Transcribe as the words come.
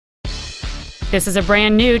This is a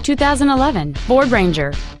brand new 2011 Ford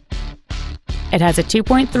Ranger. It has a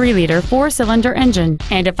 2.3-liter four-cylinder engine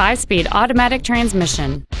and a 5-speed automatic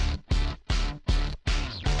transmission.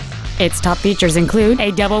 Its top features include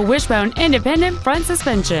a double wishbone independent front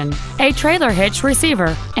suspension, a trailer hitch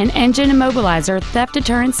receiver, an engine immobilizer theft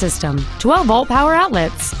deterrent system, 12-volt power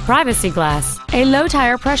outlets, privacy glass, a low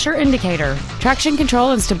tire pressure indicator, traction control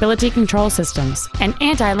and stability control systems, an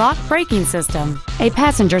anti-lock braking system, a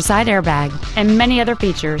passenger side airbag, and many other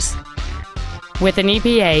features. With an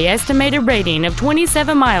EPA estimated rating of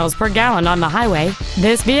 27 miles per gallon on the highway,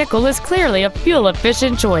 this vehicle is clearly a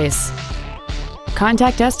fuel-efficient choice.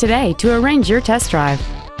 Contact us today to arrange your test drive.